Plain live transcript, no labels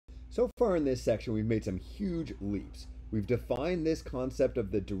So far in this section, we've made some huge leaps. We've defined this concept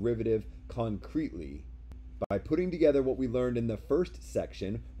of the derivative concretely by putting together what we learned in the first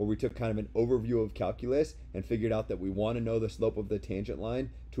section, where we took kind of an overview of calculus and figured out that we want to know the slope of the tangent line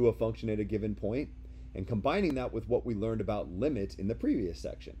to a function at a given point, and combining that with what we learned about limits in the previous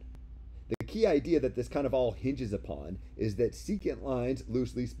section. The key idea that this kind of all hinges upon is that secant lines,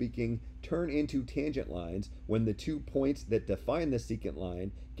 loosely speaking, turn into tangent lines when the 2 points that define the secant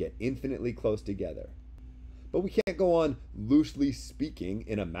line get infinitely close together. But we can't go on loosely speaking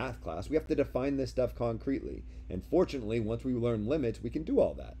in a math class. We have to define this stuff concretely. And fortunately, once we learn limits, we can do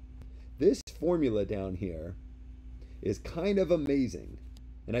all that. This formula down here is kind of amazing.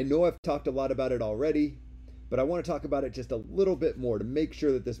 And I know I've talked a lot about it already, but I want to talk about it just a little bit more to make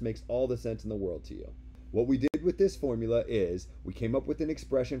sure that this makes all the sense in the world to you. What we did with this formula is we came up with an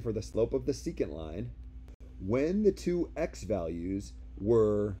expression for the slope of the secant line when the two x values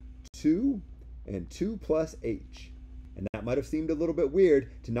were 2 and 2 plus h. And that might have seemed a little bit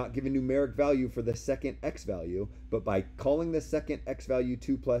weird to not give a numeric value for the second x value, but by calling the second x value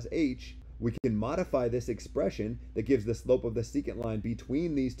 2 plus h, we can modify this expression that gives the slope of the secant line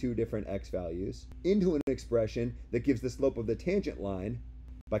between these two different x values into an expression that gives the slope of the tangent line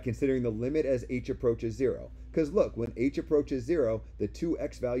by considering the limit as h approaches 0. Because look, when h approaches 0, the two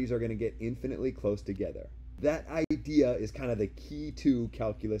x values are going to get infinitely close together. That idea is kind of the key to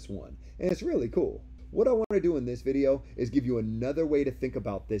Calculus 1, and it's really cool. What I want to do in this video is give you another way to think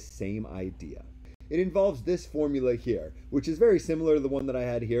about this same idea. It involves this formula here, which is very similar to the one that I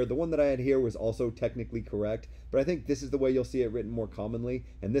had here. The one that I had here was also technically correct, but I think this is the way you'll see it written more commonly,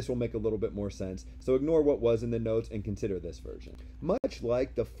 and this will make a little bit more sense. So ignore what was in the notes and consider this version. Much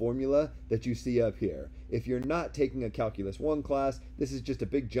like the formula that you see up here, if you're not taking a Calculus 1 class, this is just a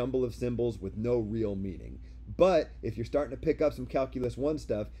big jumble of symbols with no real meaning. But if you're starting to pick up some Calculus 1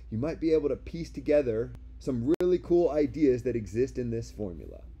 stuff, you might be able to piece together some really cool ideas that exist in this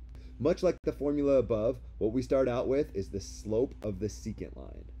formula. Much like the formula above, what we start out with is the slope of the secant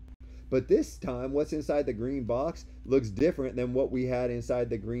line. But this time, what's inside the green box looks different than what we had inside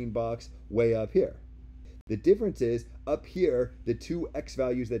the green box way up here. The difference is, up here, the two x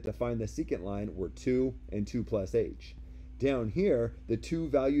values that define the secant line were 2 and 2 plus h. Down here, the two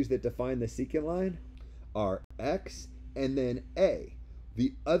values that define the secant line are x and then a.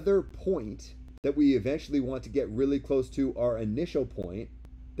 The other point that we eventually want to get really close to our initial point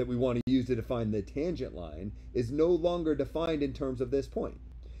that we want to use to define the tangent line is no longer defined in terms of this point.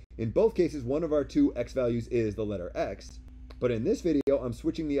 In both cases, one of our two x values is the letter x, but in this video, I'm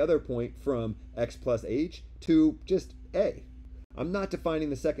switching the other point from x plus h to just a. I'm not defining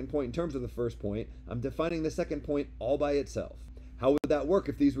the second point in terms of the first point, I'm defining the second point all by itself. How would that work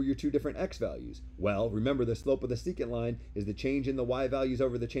if these were your two different x values? Well, remember the slope of the secant line is the change in the y values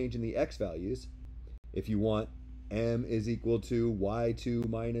over the change in the x values. If you want m is equal to y2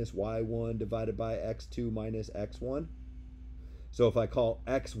 minus y1 divided by x2 minus x1. So if I call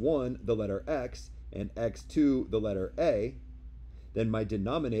x1 the letter x and x2 the letter a, then my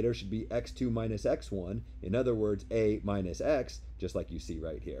denominator should be x2 minus x1, in other words, a minus x, just like you see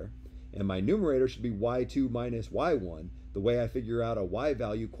right here. And my numerator should be y2 minus y1. The way I figure out a y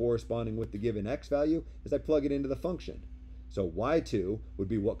value corresponding with the given x value is I plug it into the function. So y2 would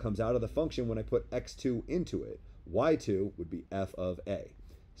be what comes out of the function when I put x2 into it. y2 would be f of a.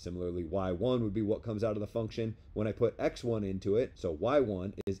 Similarly, y1 would be what comes out of the function when I put x1 into it, so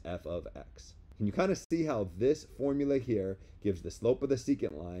y1 is f of x. Can you kind of see how this formula here gives the slope of the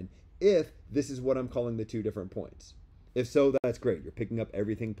secant line if this is what I'm calling the two different points? If so, that's great. You're picking up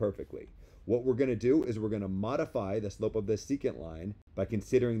everything perfectly. What we're going to do is we're going to modify the slope of the secant line by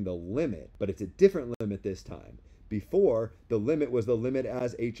considering the limit, but it's a different limit this time. Before, the limit was the limit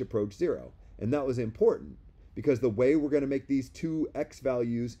as h approached 0, and that was important because the way we're going to make these two x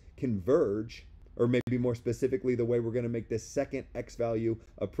values converge, or maybe more specifically the way we're going to make this second x value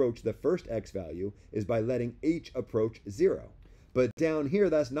approach the first x value, is by letting h approach 0. But down here,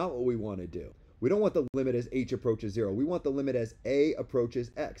 that's not what we want to do. We don't want the limit as h approaches 0. We want the limit as a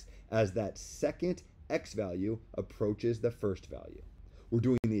approaches x, as that second x value approaches the first value. We're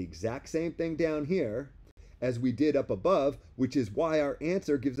doing the exact same thing down here as we did up above, which is why our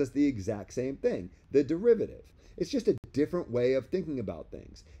answer gives us the exact same thing, the derivative. It's just a different way of thinking about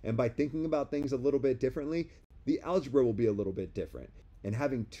things. And by thinking about things a little bit differently, the algebra will be a little bit different. And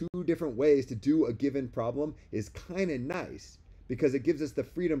having two different ways to do a given problem is kind of nice because it gives us the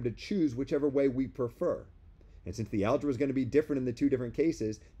freedom to choose whichever way we prefer. And since the algebra is going to be different in the two different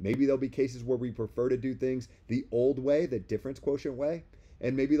cases, maybe there'll be cases where we prefer to do things the old way, the difference quotient way,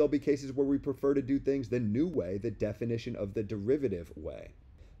 and maybe there'll be cases where we prefer to do things the new way, the definition of the derivative way.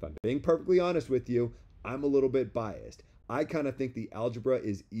 If I'm being perfectly honest with you, I'm a little bit biased. I kind of think the algebra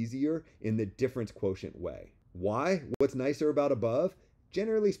is easier in the difference quotient way. Why? What's nicer about above?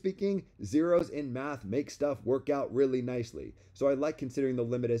 Generally speaking, zeros in math make stuff work out really nicely. So I like considering the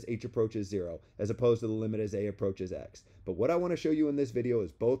limit as h approaches 0 as opposed to the limit as a approaches x. But what I want to show you in this video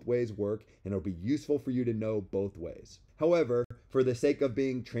is both ways work, and it'll be useful for you to know both ways. However, for the sake of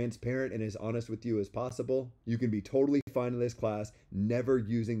being transparent and as honest with you as possible, you can be totally fine in this class never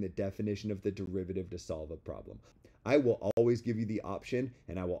using the definition of the derivative to solve a problem. I will always give you the option,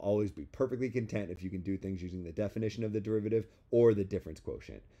 and I will always be perfectly content if you can do things using the definition of the derivative or the difference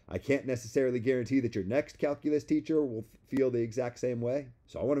quotient. I can't necessarily guarantee that your next calculus teacher will feel the exact same way,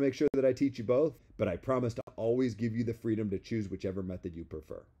 so I want to make sure that I teach you both, but I promise to always give you the freedom to choose whichever method you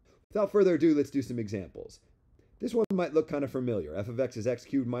prefer. Without further ado, let's do some examples. This one might look kind of familiar. F of x is x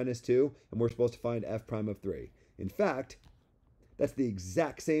cubed minus 2, and we're supposed to find f prime of 3. In fact, that's the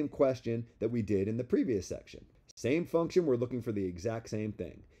exact same question that we did in the previous section. Same function, we're looking for the exact same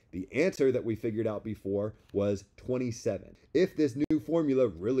thing. The answer that we figured out before was 27. If this new formula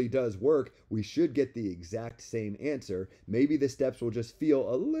really does work, we should get the exact same answer. Maybe the steps will just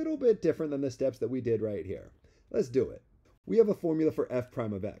feel a little bit different than the steps that we did right here. Let's do it. We have a formula for f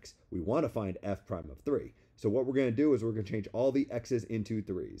prime of x. We want to find f prime of 3. So what we're going to do is we're going to change all the x's into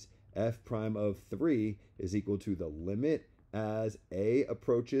 3's. F prime of 3 is equal to the limit as a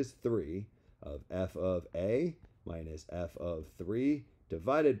approaches 3 of f of a minus f of 3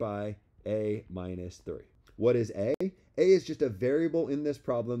 divided by a minus 3. What is a? A is just a variable in this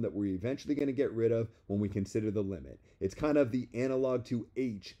problem that we're eventually going to get rid of when we consider the limit. It's kind of the analog to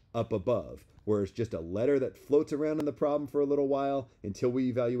h up above, where it's just a letter that floats around in the problem for a little while until we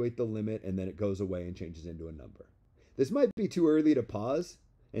evaluate the limit, and then it goes away and changes into a number. This might be too early to pause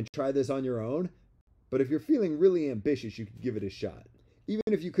and try this on your own, but if you're feeling really ambitious, you could give it a shot. Even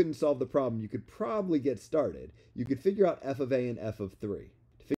if you couldn't solve the problem, you could probably get started. You could figure out f of a and f of 3.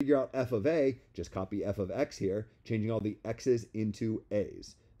 To figure out f of a, just copy f of x here, changing all the x's into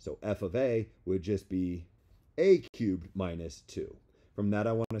a's. So f of a would just be a cubed minus 2. From that,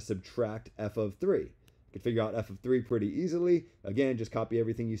 I want to subtract f of 3. I could figure out f of 3 pretty easily. Again, just copy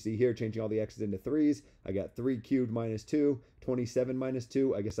everything you see here, changing all the x's into 3's. I got 3 cubed minus 2, 27 minus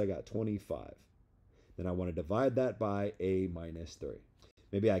 2, I guess I got 25. Then I want to divide that by a minus 3.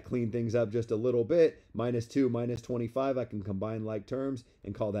 Maybe I clean things up just a little bit. Minus 2 minus 25, I can combine like terms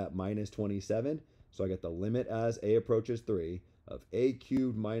and call that minus 27. So I get the limit as a approaches 3 of a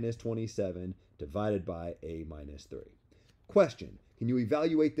cubed minus 27 divided by a minus 3. Question, can you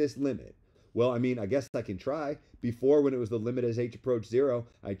evaluate this limit? Well, I mean, I guess I can try. Before, when it was the limit as h approached 0,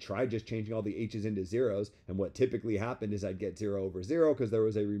 I tried just changing all the h's into zeros, and what typically happened is I'd get 0 over 0 because there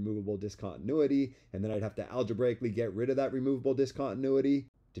was a removable discontinuity, and then I'd have to algebraically get rid of that removable discontinuity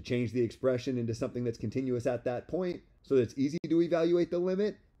to change the expression into something that's continuous at that point, so that it's easy to evaluate the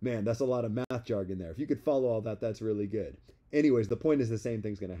limit. Man, that's a lot of math jargon there. If you could follow all that, that's really good. Anyways, the point is the same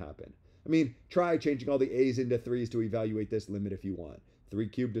thing's going to happen. I mean, try changing all the a's into 3's to evaluate this limit if you want. 3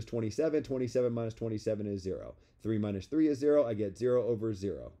 cubed is 27, 27 minus 27 is 0. 3 minus 3 is 0, I get 0 over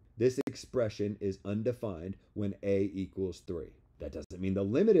 0. This expression is undefined when a equals 3. That doesn't mean the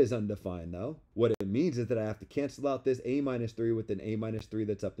limit is undefined though. What it means is that I have to cancel out this a minus 3 with an a minus 3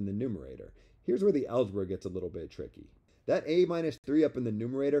 that's up in the numerator. Here's where the algebra gets a little bit tricky. That a minus 3 up in the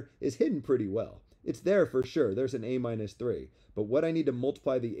numerator is hidden pretty well. It's there for sure, there's an a minus 3. But what I need to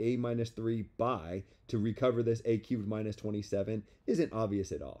multiply the a minus 3 by to recover this a cubed minus 27 isn't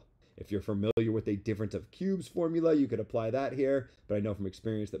obvious at all. If you're familiar with a difference of cubes formula, you could apply that here, but I know from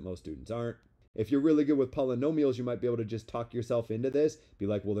experience that most students aren't. If you're really good with polynomials, you might be able to just talk yourself into this. Be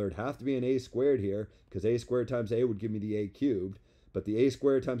like, well, there'd have to be an a squared here, because a squared times a would give me the a cubed. But the a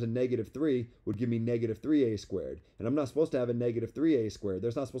squared times a negative 3 would give me negative 3a squared. And I'm not supposed to have a negative 3a squared.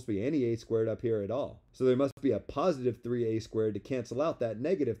 There's not supposed to be any a squared up here at all. So there must be a positive 3a squared to cancel out that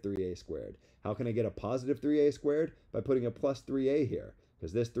negative 3a squared. How can I get a positive 3a squared? By putting a plus 3a here.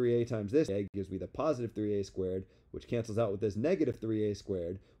 Because this 3a times this a gives me the positive 3a squared, which cancels out with this negative 3a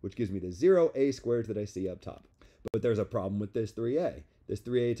squared, which gives me the 0a squared that I see up top. But there's a problem with this 3a. This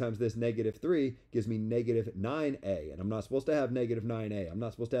 3a times this negative 3 gives me negative 9a, and I'm not supposed to have negative 9a. I'm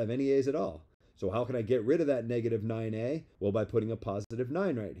not supposed to have any a's at all. So how can I get rid of that negative 9a? Well, by putting a positive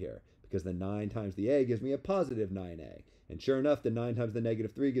 9 right here, because the 9 times the a gives me a positive 9a. And sure enough, the 9 times the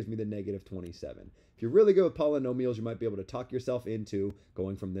negative 3 gives me the negative 27. If you're really good with polynomials, you might be able to talk yourself into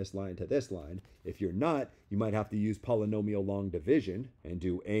going from this line to this line. If you're not, you might have to use polynomial long division and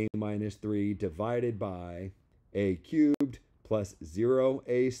do a minus 3 divided by a cubed plus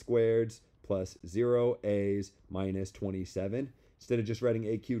 0a squareds plus 0a's minus 27. Instead of just writing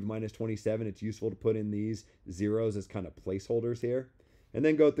a cubed minus 27, it's useful to put in these zeros as kind of placeholders here. And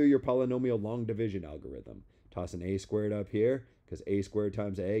then go through your polynomial long division algorithm. Toss an a squared up here, because a squared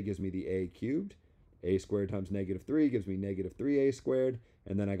times a gives me the a cubed. A squared times -3 gives me -3a squared,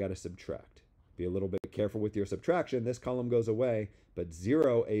 and then I got to subtract. Be a little bit careful with your subtraction. This column goes away, but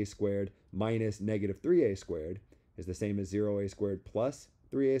 0a squared minus -3a squared is the same as 0a squared plus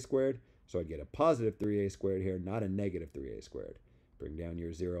 3a squared, so I get a positive 3a squared here, not a -3a squared. Bring down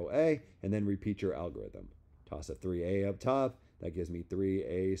your 0a, and then repeat your algorithm. Toss a 3a up top. That gives me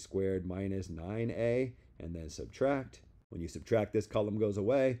 3a squared minus 9a, and then subtract. When you subtract, this column goes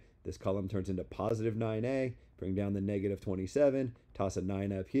away. This column turns into positive 9a. Bring down the -27. Toss a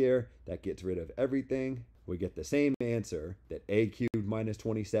 9 up here. That gets rid of everything. We get the same answer, that a cubed minus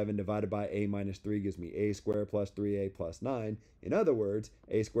 27 divided by a minus 3 gives me a squared plus 3a plus 9. In other words,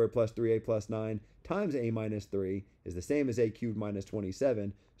 a squared plus 3a plus 9 times a minus 3 is the same as a cubed minus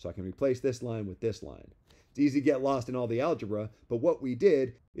 27, so I can replace this line with this line. It's easy to get lost in all the algebra, but what we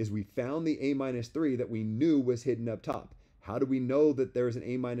did is we found the a minus 3 that we knew was hidden up top. How do we know that there's an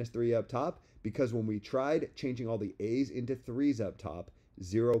a minus 3 up top? Because when we tried changing all the a's into 3's up top,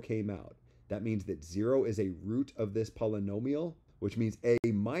 0 came out. That means that 0 is a root of this polynomial, which means a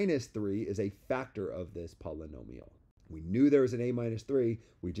minus 3 is a factor of this polynomial. We knew there was an a minus 3,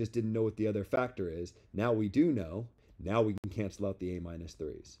 we just didn't know what the other factor is. Now we do know. Now we can cancel out the a minus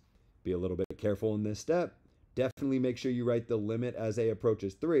 3's. Be a little bit careful in this step. Definitely make sure you write the limit as a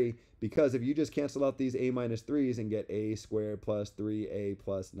approaches 3, because if you just cancel out these a minus 3's and get a squared plus 3a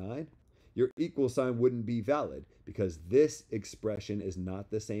plus 9, your equal sign wouldn't be valid, because this expression is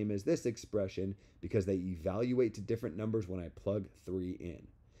not the same as this expression, because they evaluate to different numbers when I plug 3 in.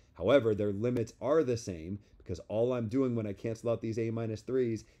 However, their limits are the same, because all I'm doing when I cancel out these a minus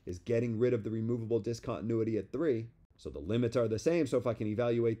 3's is getting rid of the removable discontinuity at 3. So the limits are the same, so if I can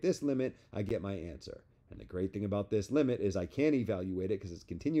evaluate this limit, I get my answer. And the great thing about this limit is I can evaluate it because it's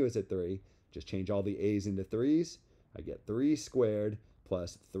continuous at 3. Just change all the a's into 3's. I get 3 squared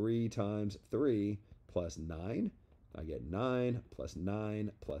plus 3 times 3 plus 9. I get 9 plus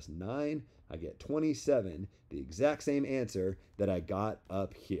 9 plus 9. I get 27, the exact same answer that I got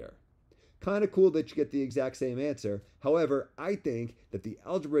up here. Kind of cool that you get the exact same answer. However, I think that the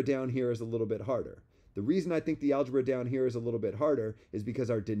algebra down here is a little bit harder. The reason I think the algebra down here is a little bit harder is because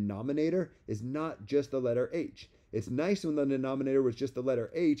our denominator is not just the letter h. It's nice when the denominator was just the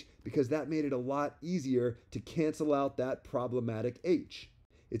letter h, because that made it a lot easier to cancel out that problematic h.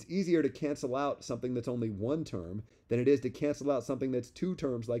 It's easier to cancel out something that's only one term than it is to cancel out something that's 2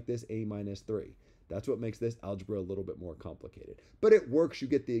 terms like this a minus 3. That's what makes this algebra a little bit more complicated. But it works, you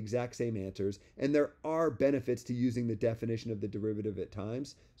get the exact same answers, and there are benefits to using the definition of the derivative at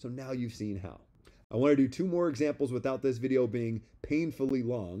times, so now you've seen how. I want to do 2 more examples without this video being painfully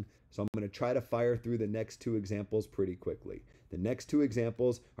long, so I'm going to try to fire through the next 2 examples pretty quickly. The next 2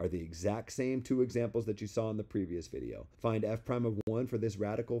 examples are the exact same 2 examples that you saw in the previous video. Find f prime of 1 for this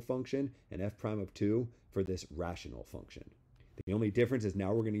radical function and f prime of 2 for this rational function. The only difference is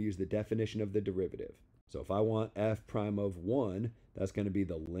now we're going to use the definition of the derivative. So if I want f prime of 1, that's going to be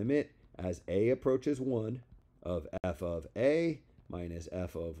the limit as a approaches 1 of f of a minus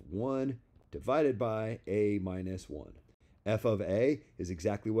f of 1 divided by a minus 1. F of a is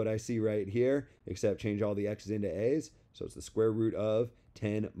exactly what I see right here, except change all the x's into a's, so it's the square root of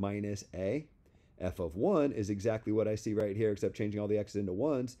 10 minus a. F of 1 is exactly what I see right here, except changing all the x's into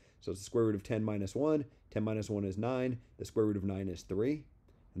 1's, so it's the square root of 10 minus 1. 10 minus 1 is 9. The square root of 9 is 3.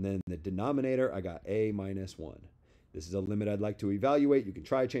 And then the denominator, I got a minus 1. This is a limit I'd like to evaluate. You can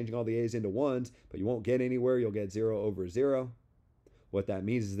try changing all the a's into 1's, but you won't get anywhere. You'll get 0 over 0. What that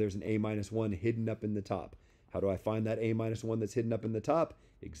means is there's an a minus 1 hidden up in the top. How do I find that a minus 1 that's hidden up in the top?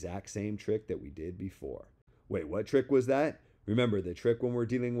 Exact same trick that we did before. Wait, what trick was that? Remember, the trick when we're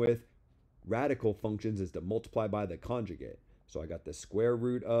dealing with radical functions is to multiply by the conjugate. So I got the square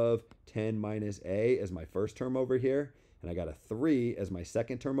root of 10 minus a as my first term over here, and I got a 3 as my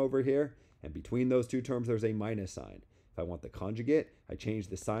second term over here, and between those 2 terms there's a minus sign. If I want the conjugate, I change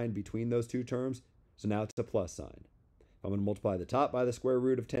the sign between those 2 terms, so now it's a plus sign. If I'm going to multiply the top by the square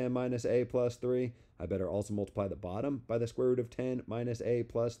root of 10 minus a plus 3, I better also multiply the bottom by the square root of 10 minus a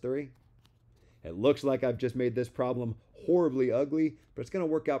plus 3. It looks like I've just made this problem horribly ugly, but it's going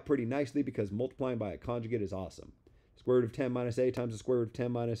to work out pretty nicely because multiplying by a conjugate is awesome. Square root of 10 minus a times the square root of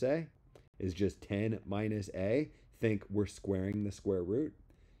 10 minus a is just 10 minus a. Think we're squaring the square root.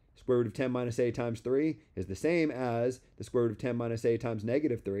 Square root of 10 minus a times 3 is the same as the square root of 10 minus a times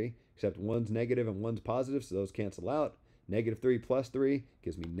negative 3, except one's negative and one's positive, so those cancel out. Negative 3 plus 3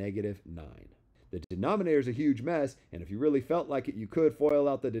 gives me negative 9. The denominator is a huge mess, and if you really felt like it, you could FOIL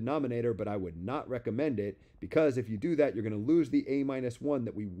out the denominator, but I would not recommend it, because if you do that, you're going to lose the a minus 1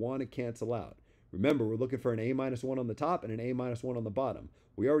 that we want to cancel out. Remember, we're looking for an a minus 1 on the top and an a minus 1 on the bottom.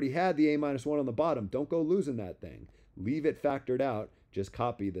 We already had the a minus 1 on the bottom. Don't go losing that thing. Leave it factored out. Just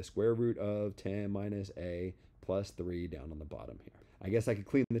copy the square root of 10 minus a plus 3 down on the bottom here. I guess I could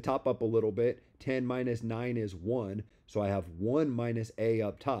clean the top up a little bit. 10 minus 9 is 1, so I have 1 minus a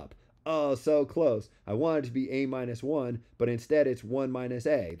up top. Oh, so close. I wanted it to be a minus 1, but instead it's 1 minus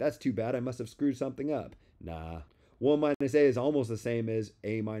a. That's too bad. I must have screwed something up. Nah. 1 minus a is almost the same as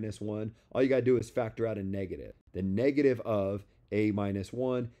a minus 1. All you got to do is factor out a negative. The negative of a minus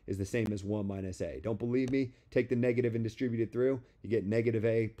 1 is the same as 1 minus a. Don't believe me? Take the negative and distribute it through. You get negative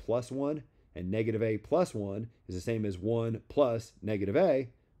a plus 1, and negative a plus 1 is the same as 1 plus negative a,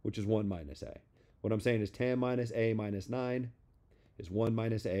 which is 1 minus a. What I'm saying is 10 minus a minus 9 is 1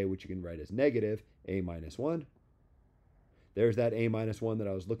 minus a, which you can write as negative a minus 1. There's that a minus 1 that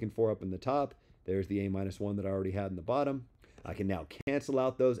I was looking for up in the top. There's the a minus 1 that I already had in the bottom. I can now cancel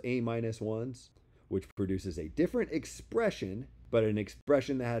out those a minus 1s, which produces a different expression, but an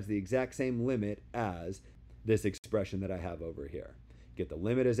expression that has the exact same limit as this expression that I have over here. Get the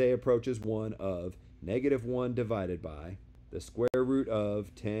limit as a approaches 1 of negative 1 divided by the square root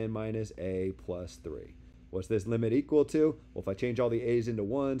of 10 minus a plus 3. What's this limit equal to? Well, if I change all the a's into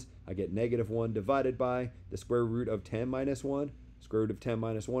 1s, I get negative 1 divided by the square root of 10 minus 1. Square root of 10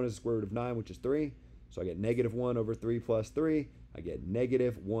 minus 1 is the square root of 9, which is 3. So I get negative 1 over 3 plus 3. I get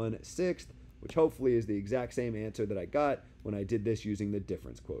negative 1/6, which hopefully is the exact same answer that I got when I did this using the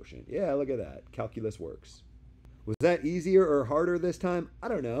difference quotient. Yeah, look at that. Calculus works. Was that easier or harder this time? I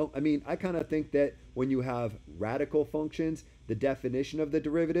don't know. I mean, I kind of think that when you have radical functions, the definition of the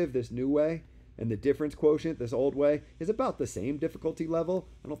derivative, this new way, and the difference quotient, this old way, is about the same difficulty level.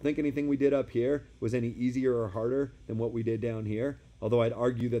 I don't think anything we did up here was any easier or harder than what we did down here, although I'd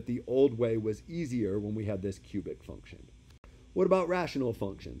argue that the old way was easier when we had this cubic function. What about rational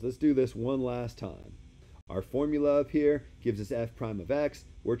functions? Let's do this one last time. Our formula up here gives us f prime of x.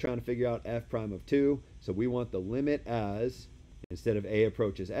 We're trying to figure out f prime of 2, so we want the limit as, instead of a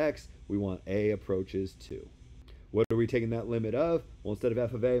approaches x, we want a approaches 2. What are we taking that limit of? Well, instead of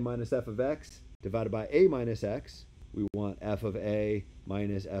f of a minus f of x divided by a minus x, we want f of a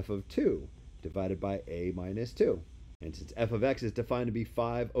minus f of 2 divided by a minus 2. And since f of x is defined to be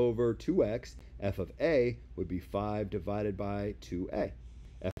 5 over 2x, f of a would be 5 divided by 2a.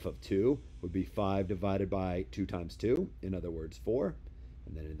 F of 2 would be 5 divided by 2 times 2, in other words 4.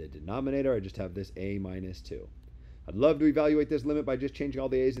 And then in the denominator, I just have this a minus 2. I'd love to evaluate this limit by just changing all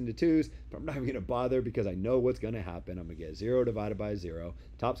the a's into 2's, but I'm not even going to bother because I know what's going to happen. I'm going to get 0 divided by 0.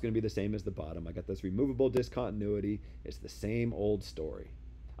 Top's going to be the same as the bottom. I got this removable discontinuity. It's the same old story.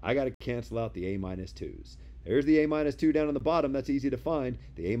 I got to cancel out the a minus 2's. There's the a minus 2 down on the bottom. That's easy to find.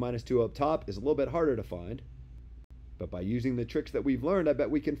 The a minus 2 up top is a little bit harder to find. But by using the tricks that we've learned, I bet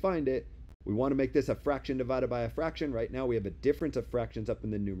we can find it. We want to make this a fraction divided by a fraction. Right now we have a difference of fractions up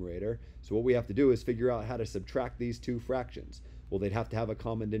in the numerator. So what we have to do is figure out how to subtract these two fractions. Well, they'd have to have a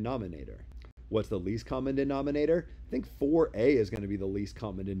common denominator. What's the least common denominator? I think 4a is going to be the least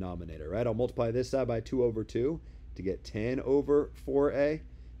common denominator, right? I'll multiply this side by 2 over 2 to get 10 over 4a.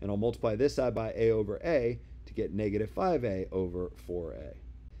 And I'll multiply this side by a over a to get negative 5a over 4a.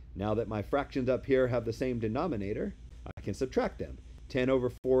 Now that my fractions up here have the same denominator, I can subtract them. 10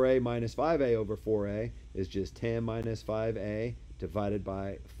 over 4a minus 5a over 4a is just 10 minus 5a divided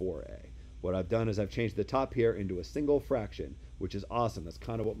by 4a. What I've done is I've changed the top here into a single fraction, which is awesome. That's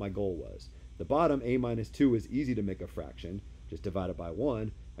kind of what my goal was. The bottom, a minus 2, is easy to make a fraction. Just divide it by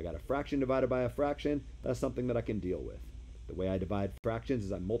 1. I got a fraction divided by a fraction. That's something that I can deal with. The way I divide fractions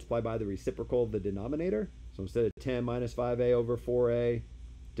is I multiply by the reciprocal of the denominator. So instead of 10 minus 5a over 4a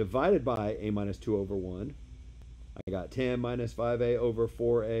divided by a minus 2 over 1, I got 10 minus 5a over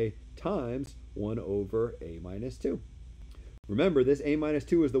 4a times 1 over a minus 2. Remember, this a minus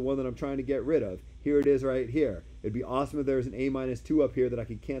 2 is the one that I'm trying to get rid of. Here it is right here. It'd be awesome if there was an a minus 2 up here that I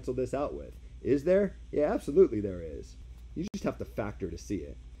could cancel this out with. Is there? Yeah, absolutely there is. You just have to factor to see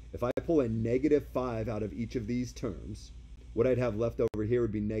it. If I pull a negative 5 out of each of these terms, what I'd have left over here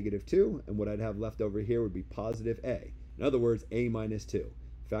would be negative 2, and what I'd have left over here would be positive a. In other words, a minus 2.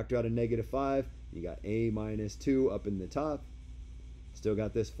 Factor out a negative 5, you got a minus 2 up in the top. Still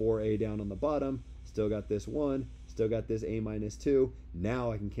got this 4a down on the bottom. Still got this 1. Still got this a minus 2.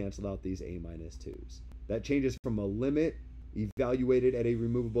 Now I can cancel out these a minus 2's. That changes from a limit evaluated at a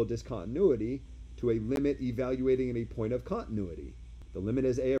removable discontinuity to a limit evaluating at a point of continuity. The limit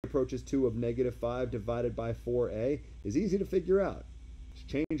as a approaches 2 of negative 5 divided by 4a is easy to figure out.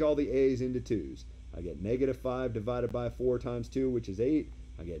 change all the a's into 2's. I get negative 5 divided by 4 times 2, which is 8.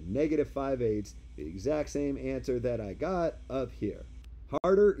 I get negative 5/8, the exact same answer that I got up here.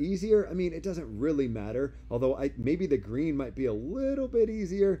 Harder, easier? I mean, it doesn't really matter, although maybe the green might be a little bit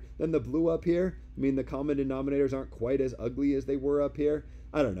easier than the blue up here. I mean, the common denominators aren't quite as ugly as they were up here.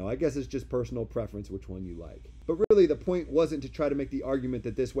 I don't know, I guess it's just personal preference which one you like. But really, the point wasn't to try to make the argument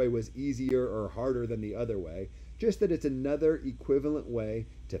that this way was easier or harder than the other way, just that it's another equivalent way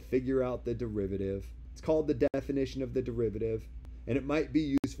to figure out the derivative. It's called the definition of the derivative, and it might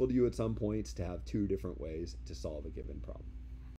be useful to you at some points to have two different ways to solve a given problem.